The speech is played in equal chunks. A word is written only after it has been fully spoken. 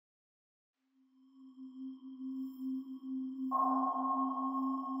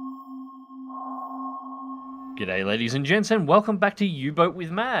G'day ladies and gents, and welcome back to U-Boat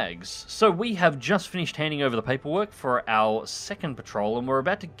with Mags. So we have just finished handing over the paperwork for our second patrol, and we're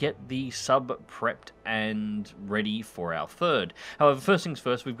about to get the sub prepped and ready for our third. However, first things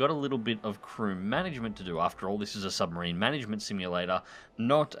first, we've got a little bit of crew management to do. After all, this is a submarine management simulator,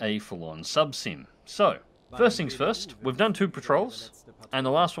 not a full-on sub-sim. So, first things first, we've done 2 patrols, and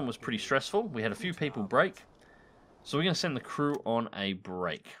the last one was pretty stressful. We had a few people break, so we're going to send the crew on a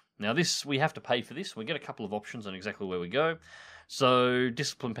break. Now this, we have to pay for this. We get a couple of options on exactly where we go. So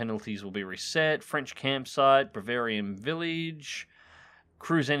discipline penalties will be reset, French campsite, Bavarian village,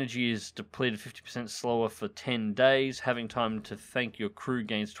 crew's energy is depleted 50% slower for 10 days, having time to thank your crew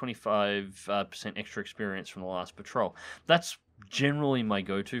gains 25% extra experience from the last patrol. That's generally my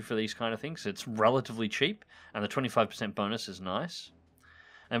go-to for these kind of things. It's relatively cheap, and the 25% bonus is nice.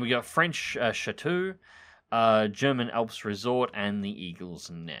 And we got French Chateau, German Alps Resort, and the Eagle's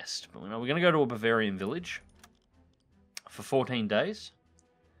Nest. But we're going to go to a Bavarian village for 14 days.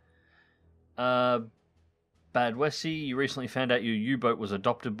 Bad Wessie, you recently found out your U-boat was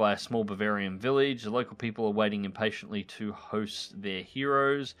adopted by a small Bavarian village. The local people are waiting impatiently to host their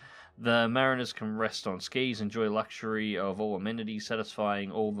heroes. The mariners can rest on skis, enjoy luxury of all amenities,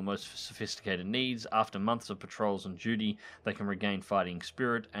 satisfying all the most sophisticated needs. After months of patrols on duty, they can regain fighting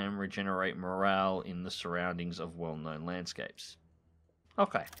spirit and regenerate morale in the surroundings of well-known landscapes.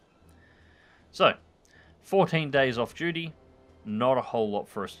 Okay. So, 14 days off duty. Not a whole lot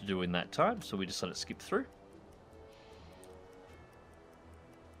for us to do in that time, so we just let it skip through.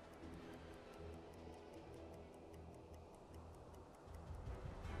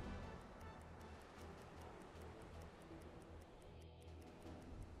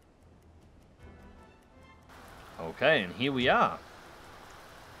 Okay, and here we are.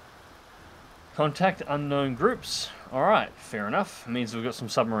 Contact unknown groups. Alright, fair enough. It means we've got some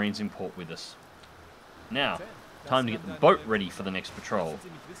submarines in port with us. Now, time to get the boat ready for the next patrol.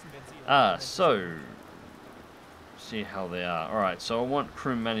 So, see how they are. Alright, so I want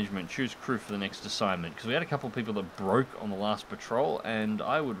crew management. Choose crew for the next assignment. Because we had a couple of people that broke on the last patrol, and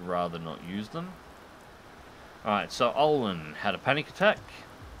I would rather not use them. Alright, so Olin had a panic attack.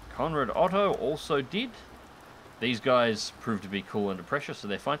 Conrad Otto also did. These guys proved to be cool under pressure, so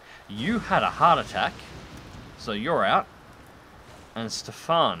they're fine. You had a heart attack, so you're out. And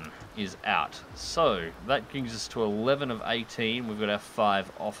Stefan is out. So, that brings us to 11 of 18. We've got our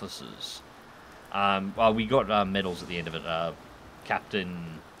 5 officers. Well, we got medals at the end of it.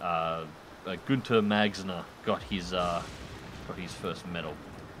 Captain Gunther Magsner got his first medal.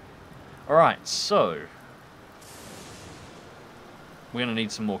 Alright, so we're going to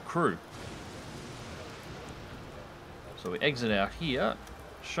need some more crew. So we exit out here,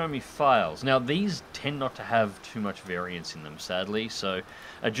 show me files. Now these tend not to have too much variance in them, sadly. So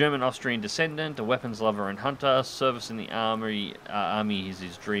a German-Austrian descendant, a weapons lover and hunter, service in the army is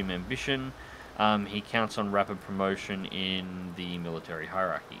his dream ambition. He counts on rapid promotion in the military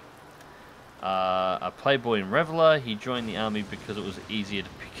hierarchy. A playboy and reveler, he joined the army because it was easier to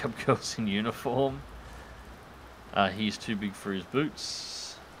pick up girls in uniform. He's too big for his boots.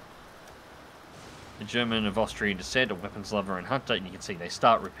 A German of Austrian descent, a weapons lover and hunter, and you can see they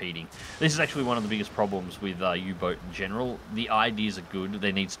start repeating. This is actually one of the biggest problems with U-Boat in general. The ideas are good,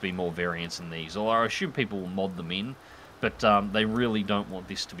 there needs to be more variance in these, although I assume people will mod them in, but they really don't want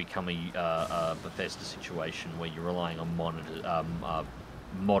this to become a Bethesda situation where you're relying on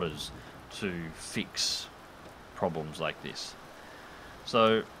modders to fix problems like this.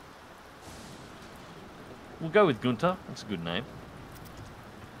 So, we'll go with Gunther, that's a good name.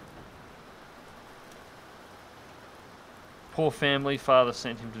 Poor family, father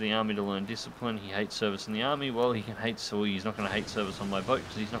sent him to the army to learn discipline. He hates service in the army. Well, he can hate, so he's not going to hate service on my boat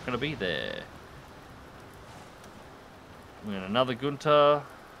because he's not going to be there. We got another Gunther.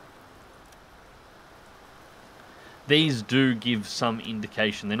 These do give some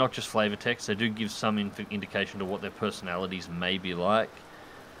indication. They're not just flavor text. They do give some indication to what their personalities may be like.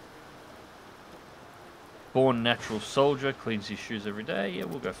 Born natural soldier, cleans his shoes every day. Yeah,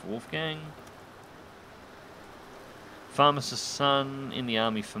 we'll go for Wolfgang. Pharmacist's son, in the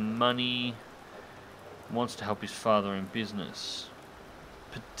army for money, wants to help his father in business.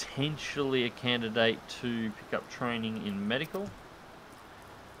 Potentially a candidate to pick up training in medical.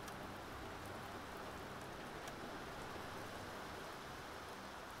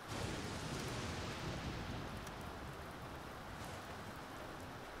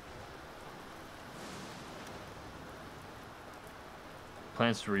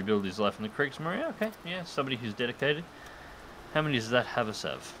 Plans to rebuild his life in the Kriegsmarine. Okay, yeah, somebody who's dedicated. How many does that have us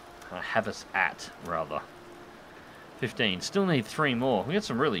at, rather? 15. Still need 3 more. We got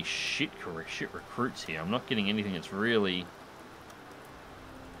some really shit recruits here. I'm not getting anything that's really...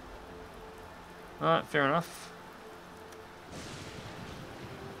 Alright, fair enough.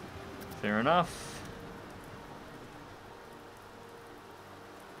 Fair enough.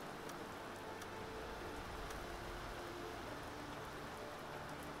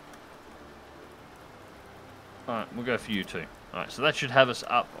 Alright, we'll go for you too. Alright, so that should have us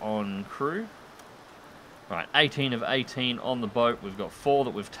up on crew. Right, 18 of 18 on the boat. We've got 4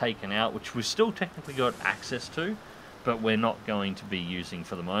 that we've taken out, which we've still technically got access to, but we're not going to be using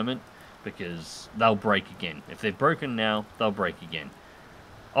for the moment because they'll break again. If they're broken now, they'll break again.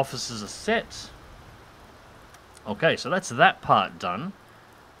 Officers are set. Okay, so that's that part done.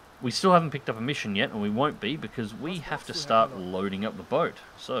 We still haven't picked up a mission yet, and we won't be because we have to start loading up the boat.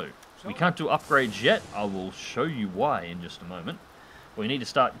 So, we can't do upgrades yet. I will show you why in just a moment. We need to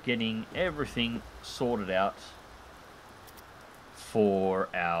start getting everything sorted out for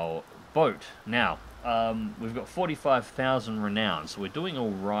our boat. Now, we've got 45,000 renown, so we're doing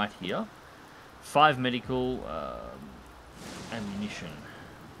all right here. 5 medical ammunition.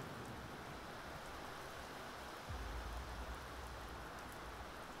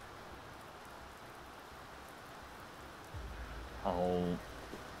 I'll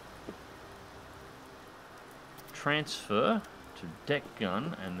transfer to deck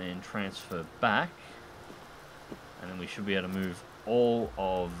gun and then transfer back, and then we should be able to move all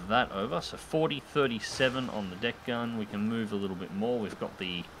of that over. So 40, 37 on the deck gun. We can move a little bit more. We've got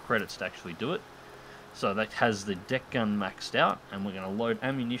the credits to actually do it. So that has the deck gun maxed out, and we're going to load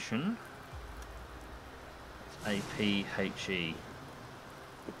ammunition. APHE.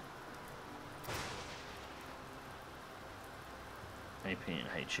 AP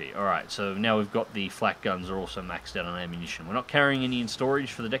and HE. Alright, so now we've got the flak guns are also maxed out on ammunition. We're not carrying any in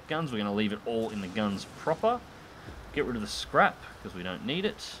storage for the deck guns. We're going to leave it all in the guns proper. Get rid of the scrap, because we don't need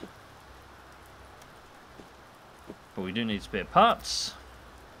it. But we do need spare parts.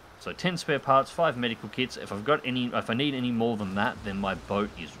 So 10 spare parts, 5 medical kits. If I need any more than that, then my boat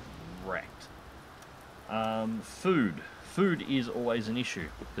is wrecked. Food. Food is always an issue,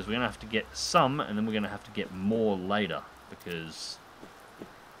 because we're going to have to get some, and then we're going to have to get more later, because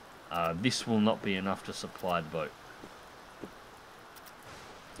this will not be enough to supply the boat.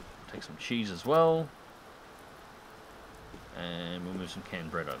 Take some cheese as well. And we'll move some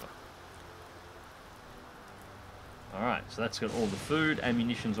canned bread over. Alright, so that's got all the food.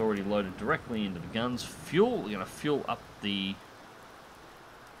 Ammunition's already loaded directly into the guns. Fuel, we're going to fuel up the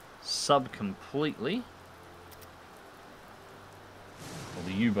sub completely. Or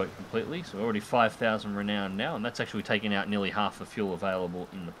the U-boat completely. So we're already 5,000 renown now, and that's actually taken out nearly half the fuel available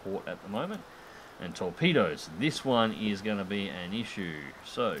in the port at the moment. And torpedoes. This one is going to be an issue.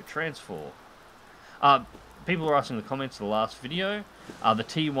 So, transfer. People were asking in the comments of the last video. The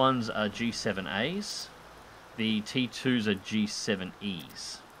T1s are G7As. The T2s are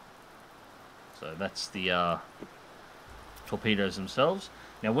G7Es. So that's the torpedoes themselves.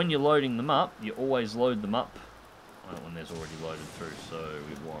 Now when you're loading them up, you always load them up. That one there's already loaded through, so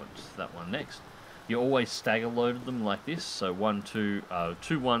we want that one next. You always stagger loaded them like this. So 1, 2,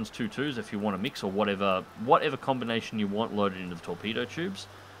 2 1s, 2 2s if you want to mix, or whatever combination you want loaded into the torpedo tubes.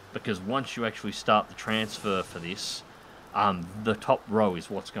 Because once you actually start the transfer for this, the top row is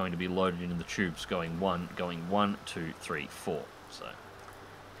what's going to be loaded into the tubes, going 1, 2, 3, 4. So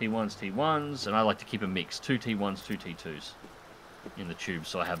T1s, T1s, and I like to keep a mix, 2 T1s, 2 T2s in the tubes,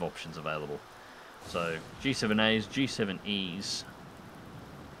 so I have options available. So G7As, G7Es,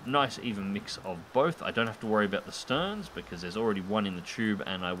 nice even mix of both. I don't have to worry about the sterns because there's already one in the tube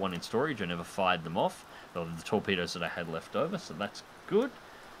and one in storage. I never fired them off, the torpedoes that I had left over, so that's good.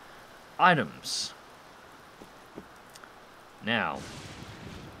 Items. Now,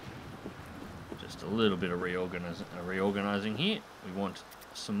 just a little bit of reorganizing here. We want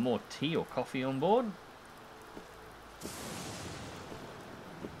some more tea or coffee on board.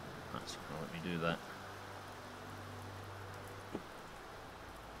 That's not going to let me do that.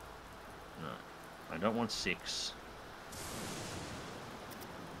 No, I don't want 6.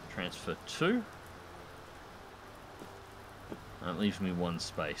 Transfer 2. That leaves me 1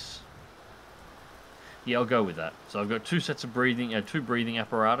 space. Yeah, I'll go with that. So I've got 2 sets of breathing, 2 breathing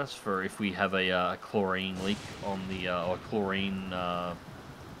apparatus for if we have a chlorine leak on the, or chlorine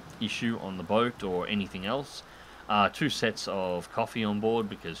issue on the boat or anything else. 2 sets of coffee on board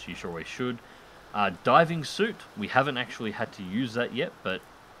because you always should. Diving suit, we haven't actually had to use that yet, but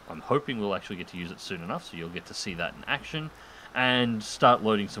I'm hoping we'll actually get to use it soon enough, so you'll get to see that in action. And start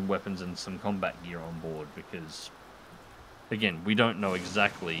loading some weapons and some combat gear on board because, again, we don't know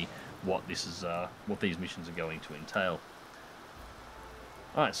exactly what this is, what these missions are going to entail.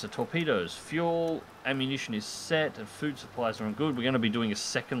 Alright, so torpedoes, fuel, ammunition is set, and food supplies are on good. We're going to be doing a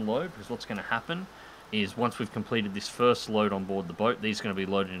second load, because what's going to happen is once we've completed this first load on board the boat, these are going to be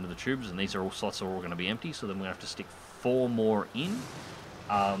loaded into the tubes, and these are all slots are all going to be empty, so then we're going to have to stick 4 more in.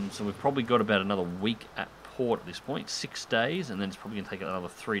 So we've probably got about another week at port at this point, 6 days, and then it's probably going to take another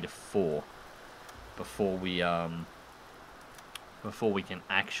 3 to 4 before we can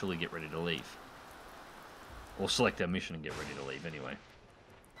actually get ready to leave. Or select our mission and get ready to leave anyway.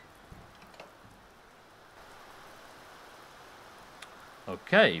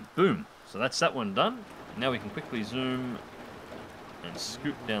 Okay, boom. So that's that one done. Now we can quickly zoom and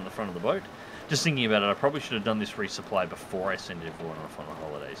scoot down the front of the boat. Just thinking about it, I probably should have done this resupply before I send everyone off on the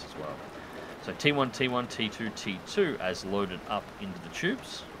holidays as well. So T1, T1, T2, T2 as loaded up into the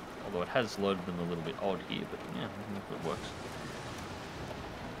tubes. Although it has loaded them a little bit odd here, but yeah, it works.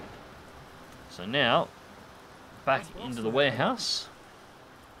 So now, back into the warehouse.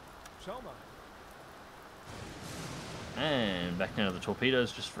 And back down to the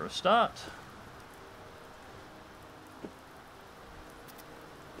torpedoes just for a start.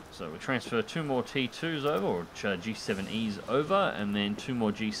 So we transfer 2 more T2s over, or G7Es over, and then 2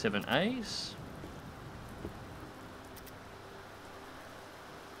 more G7As.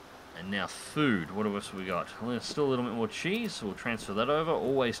 And now food. What else have we got? Well, there's still a little bit more cheese, so we'll transfer that over.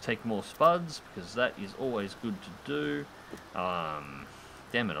 Always take more spuds, because that is always good to do.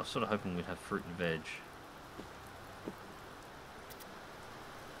 Damn it, I was sort of hoping we'd have fruit and veg.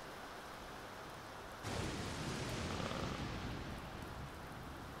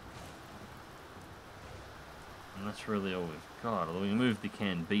 And that's really all we've got. Although we move the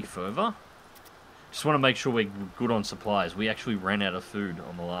canned beef over. Just want to make sure we're good on supplies. We actually ran out of food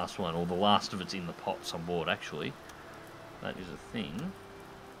on the last one, or the last of it's in the pots on board, actually. That is a thing.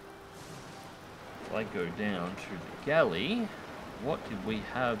 If I go down to the galley, what did we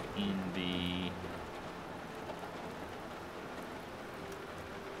have in the...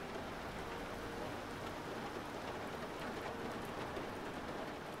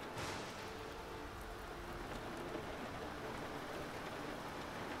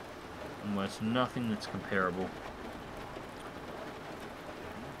 Almost nothing that's comparable.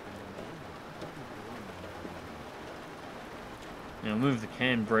 Now move the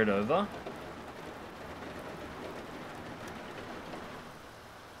canned bread over.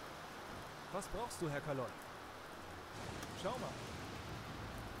 Was brauchst du, Herr Kalon? Schau mal.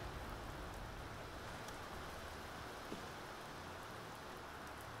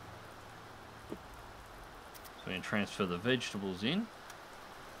 So we're going to transfer the vegetables in.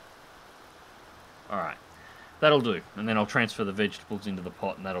 Alright, that'll do, and then I'll transfer the vegetables into the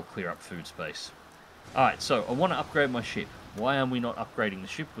pot and that'll clear up food space. Alright, so I want to upgrade my ship. Why are we not upgrading the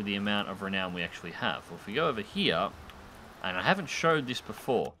ship with the amount of renown we actually have? Well, if we go over here, and I haven't showed this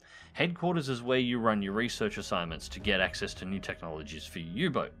before, headquarters is where you run your research assignments to get access to new technologies for your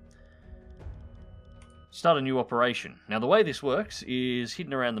U-boat. Start a new operation. Now the way this works is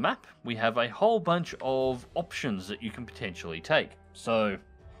hidden around the map, we have a whole bunch of options that you can potentially take. So,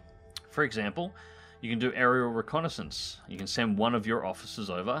 for example, you can do aerial reconnaissance. You can send one of your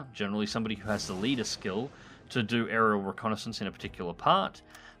officers over, generally somebody who has the leader skill, to do aerial reconnaissance in a particular part.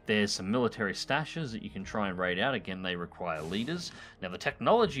 There's some military stashes that you can try and raid out. Again, they require leaders. Now, the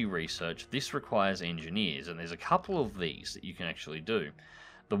technology research, this requires engineers, and there's a couple of these that you can actually do.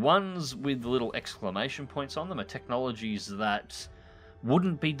 The ones with the little exclamation points on them are technologies that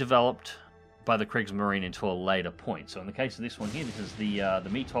wouldn't be developed by the Kriegsmarine until a later point. So in the case of this one here, this is the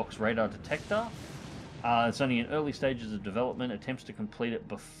METOX radar detector. It's only in early stages of development. Attempts to complete it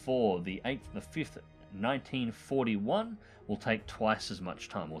before the 8th and the 5th, 1941 will take twice as much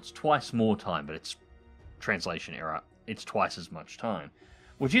time. Well, it's twice more time, but it's translation error. It's twice as much time,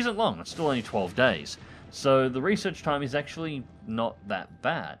 which isn't long. It's still only 12 days. So the research time is actually not that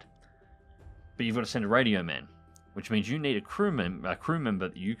bad. But you've got to send a radio man, which means you need a crew member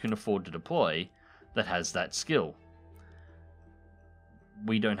that you can afford to deploy that has that skill.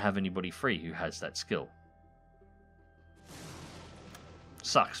 We don't have anybody free who has that skill.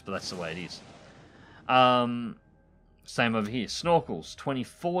 Sucks, but that's the way it is. Same over here. Snorkels,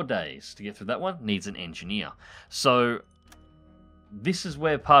 24 days to get through that one. Needs an engineer. So this is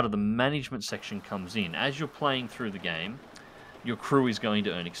where part of the management section comes in. As you're playing through the game, your crew is going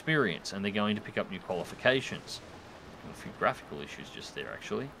to earn experience, and they're going to pick up new qualifications. A few graphical issues just there,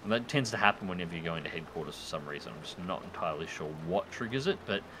 actually. And that tends to happen whenever you go into headquarters for some reason. I'm just not entirely sure what triggers it,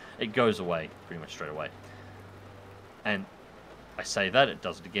 but it goes away pretty much straight away. And I say that, it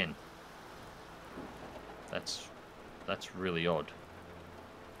does it again. That's really odd.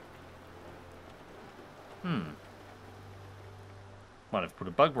 Might have put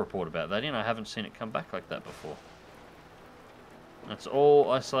a bug report about that in. I haven't seen it come back like that before. That's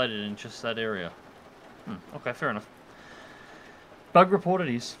all isolated in just that area. Okay, fair enough. Bug report it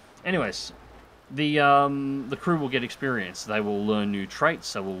is. Anyways, the crew will get experience. They will learn new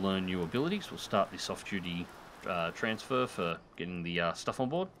traits. They will learn new abilities. We'll start the soft-duty transfer for getting the stuff on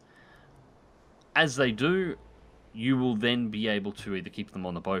board. As they do, you will then be able to either keep them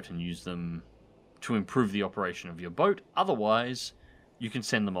on the boat and use them to improve the operation of your boat. Otherwise, you can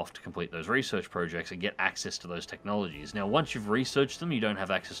send them off to complete those research projects and get access to those technologies. Now, once you've researched them, you don't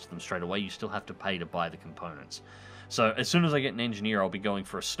have access to them straight away. You still have to pay to buy the components. So as soon as I get an engineer, I'll be going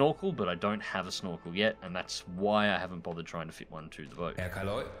for a snorkel, but I don't have a snorkel yet, and that's why I haven't bothered trying to fit one to the boat.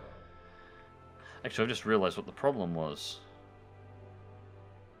 Actually, I've just realized what the problem was.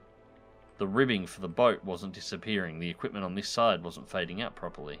 The ribbing for the boat wasn't disappearing. The equipment on this side wasn't fading out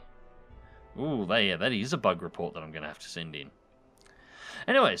properly. Ooh, that is a bug report that I'm going to have to send in.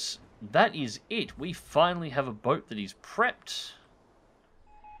 Anyways, that is it. We finally have a boat that is prepped.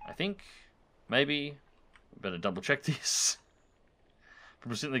 I think. Maybe. Better double check this.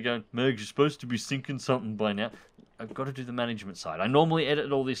 People sitting there going, Mags, you're supposed to be sinking something by now. I've got to do the management side. I normally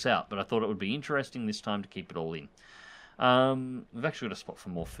edit all this out, but I thought it would be interesting this time to keep it all in. We've actually got a spot for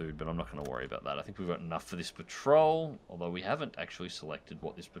more food, but I'm not going to worry about that. I think we've got enough for this patrol, although we haven't actually selected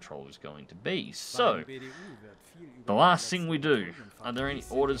what this patrol is going to be. So, the last thing we do, are there any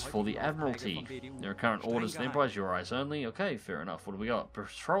orders for the Admiralty? There are current orders for Enterprise, your eyes only. Okay, fair enough. What do we got?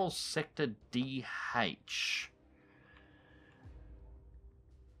 Patrol Sector DH.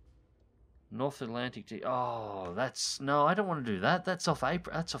 North Atlantic D... Oh, that's... No, I don't want to do that. That's off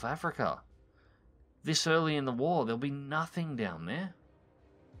Africa. This early in the war, there'll be nothing down there.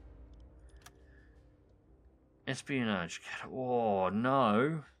 Espionage. Oh,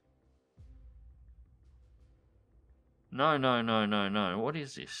 no. No. What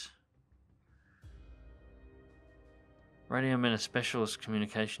is this? Radio men are specialist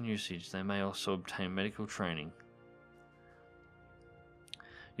communication usage. They may also obtain medical training.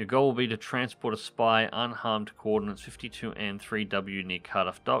 Your goal will be to transport a spy unharmed to coordinates 52 and 3W near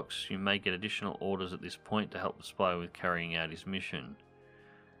Cardiff Docks. You may get additional orders at this point to help the spy with carrying out his mission.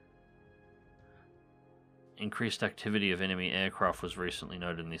 Increased activity of enemy aircraft was recently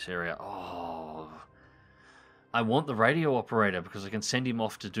noted in this area. Oh, I want the radio operator because I can send him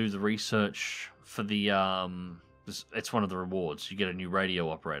off to do the research for the... it's one of the rewards. You get a new radio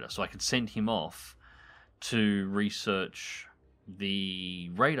operator. So I could send him off to research the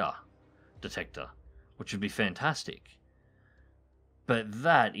radar detector, which would be fantastic. But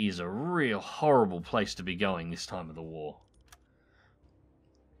that is a real horrible place to be going this time of the war.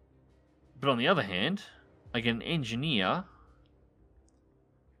 But on the other hand, I get an engineer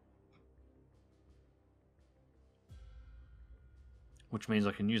which means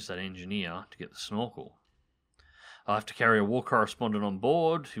I can use that engineer to get the snorkel. I have to carry a war correspondent on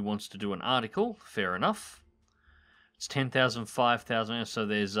board who wants to do an article. Fair enough. It's 10,000, 5,000, so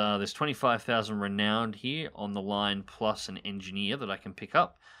there's 25,000 renowned here on the line, plus an engineer that I can pick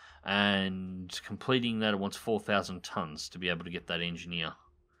up. And completing that, it wants 4,000 tons to be able to get that engineer.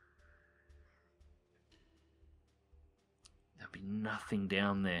 There'll be nothing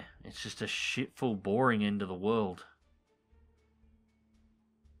down there. It's just a shitful, boring end of the world.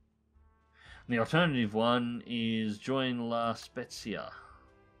 The alternative one is join La Spezia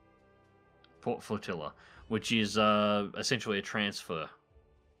Port Flotilla, which is essentially a transfer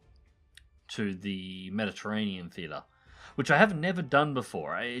to the Mediterranean theatre, which I have never done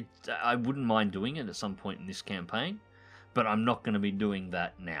before. I wouldn't mind doing it at some point in this campaign, but I'm not going to be doing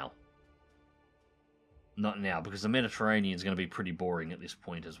that now. Not now, because the Mediterranean is going to be pretty boring at this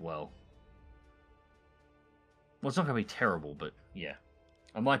point as well. Well, it's not going to be terrible, but yeah.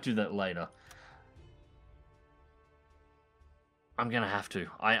 I might do that later. I'm going to have to.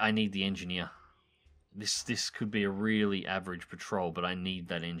 I need the engineer. This could be a really average patrol, but I need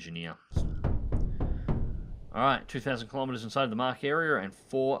that engineer. Alright, 2,000 kilometers inside the mark area and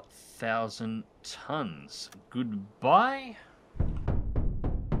 4,000 tons. Goodbye.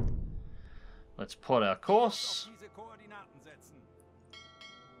 Let's plot our course.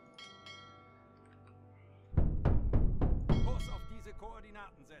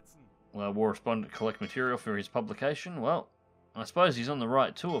 War correspondent collect material for his publication. Well, I suppose he's on the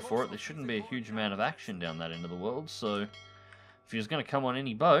right tour for it. There shouldn't be a huge amount of action down that end of the world, so if he was going to come on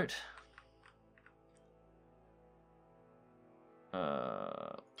any boat...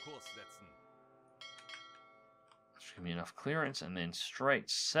 Should give me enough clearance, and then straight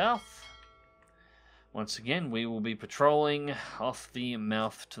south. Once again, we will be patrolling off the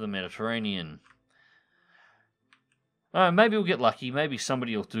mouth to the Mediterranean. Maybe we'll get lucky. Maybe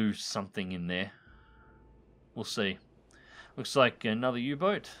somebody will do something in there. We'll see. Looks like another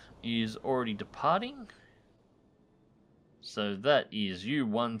U-boat is already departing. So that is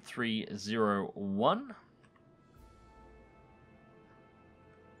U1301.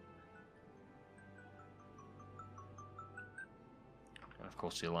 And of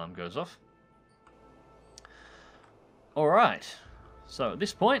course the alarm goes off. Alright, so at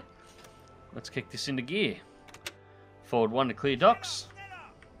this point, let's kick this into gear. Forward 1 to clear docks.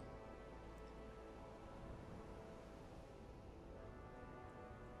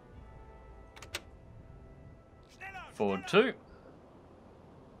 Forward 2.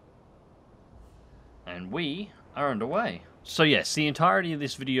 And we are underway. So yes, the entirety of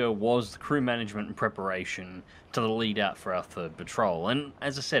this video was the crew management and preparation to the lead out for our third patrol. And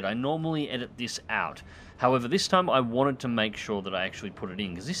as I said, I normally edit this out. However, this time I wanted to make sure that I actually put it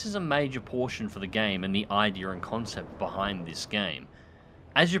in, because this is a major portion for the game and the idea and concept behind this game.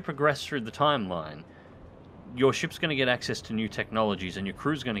 As you progress through the timeline, your ship's going to get access to new technologies and your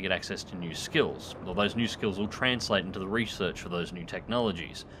crew's going to get access to new skills. Well, those new skills will translate into the research for those new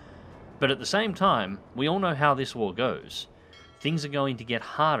technologies. But at the same time, we all know how this war goes. Things are going to get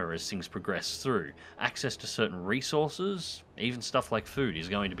harder as things progress through. Access to certain resources, even stuff like food, is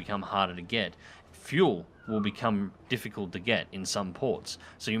going to become harder to get. Fuel will become difficult to get in some ports,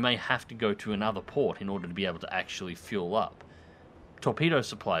 so you may have to go to another port in order to be able to actually fuel up. Torpedo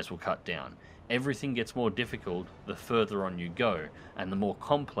supplies will cut down. Everything gets more difficult the further on you go, and the more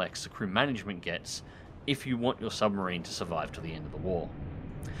complex the crew management gets if you want your submarine to survive to the end of the war.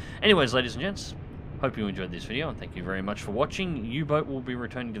 Anyways, ladies and gents, hope you enjoyed this video, and thank you very much for watching. U-Boat will be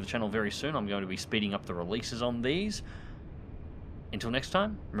returning to the channel very soon. I'm going to be speeding up the releases on these. Until next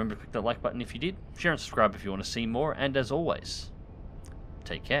time, remember to click that like button if you did, share and subscribe if you want to see more, and as always,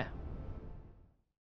 take care.